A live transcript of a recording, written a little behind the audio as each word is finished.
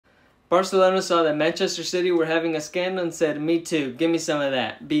Barcelona saw that Manchester City were having a scandal and said, me too, give me some of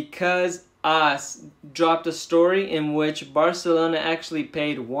that. Because AS dropped a story in which Barcelona actually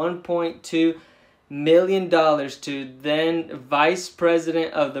paid $1.2 million to then vice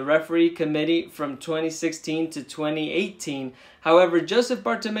president of the referee committee from 2016 to 2018. However, Joseph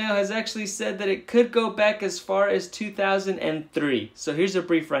Bartomeu has actually said that it could go back as far as 2003. So here's a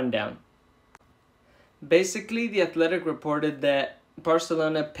brief rundown. Basically, The Athletic reported that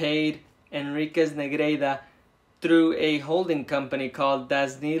Barcelona paid Enriquez Negreira through a holding company called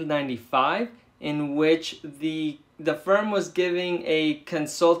Dasnil 95, in which the firm was giving a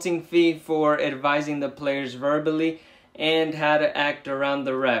consulting fee for advising the players verbally and how to act around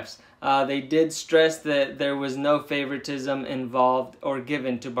the refs. They did stress that there was no favoritism involved or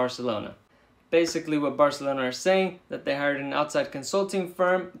given to Barcelona. Basically, what Barcelona are saying, that they hired an outside consulting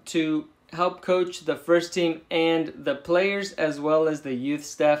firm to help coach the first team and the players, as well as the youth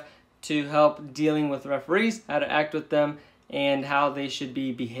staff, to help dealing with referees, how to act with them, and how they should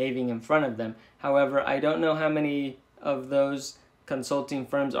be behaving in front of them. However, I don't know how many of those consulting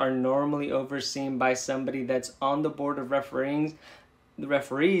firms are normally overseen by somebody that's on the board of referees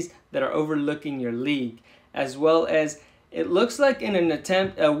that are overlooking your league. As well as, it looks like in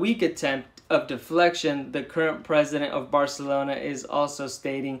a weak attempt of deflection, the current president of Barcelona is also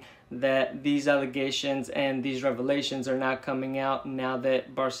stating that these allegations and these revelations are now coming out now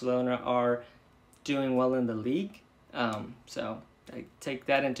that Barcelona are doing well in the league. So I take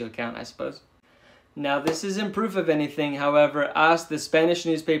that into account, I suppose. Now, this isn't proof of anything. However, AS, the Spanish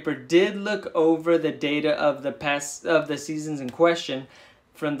newspaper, did look over the data of the seasons in question,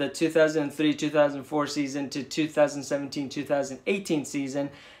 from the 2003-2004 season to 2017-2018 season,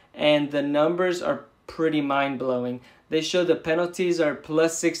 and the numbers are pretty mind-blowing. They show the penalties are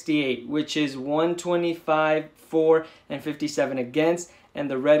plus 68, which is 125 for and 57 against, and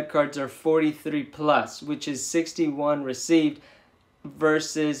the red cards are 43 plus, which is 61 received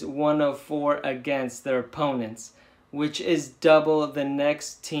versus 104 against their opponents, which is double the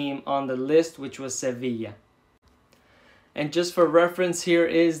next team on the list, which was Sevilla. And just for reference, here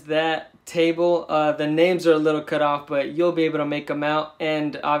is that table. The names are a little cut off, but you'll be able to make them out.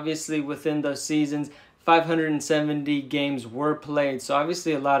 And obviously within those seasons, 570 games were played. So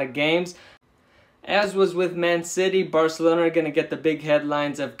obviously a lot of games. As was with Man City, Barcelona are going to get the big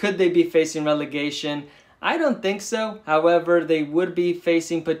headlines of could they be facing relegation. I don't think so. However, they would be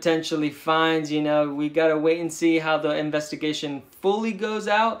facing potentially fines. You know, we got to wait and see how the investigation fully goes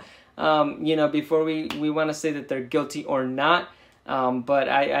out, you know, before we want to say that they're guilty or not. But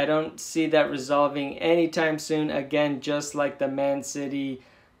I don't see that resolving anytime soon. Again, just like the Man City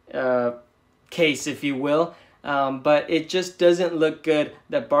case, if you will. But it just doesn't look good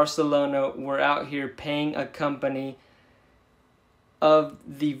that Barcelona were out here paying a company of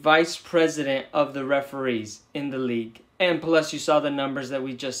the vice president of the referees in the league. And plus you saw the numbers that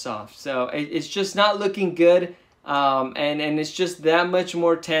we just saw. So it's just not looking good. And it's just that much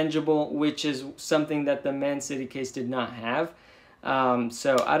more tangible, which is something that the Man City case did not have.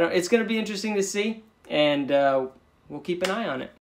 So it's going to be interesting to see, and we'll keep an eye on it.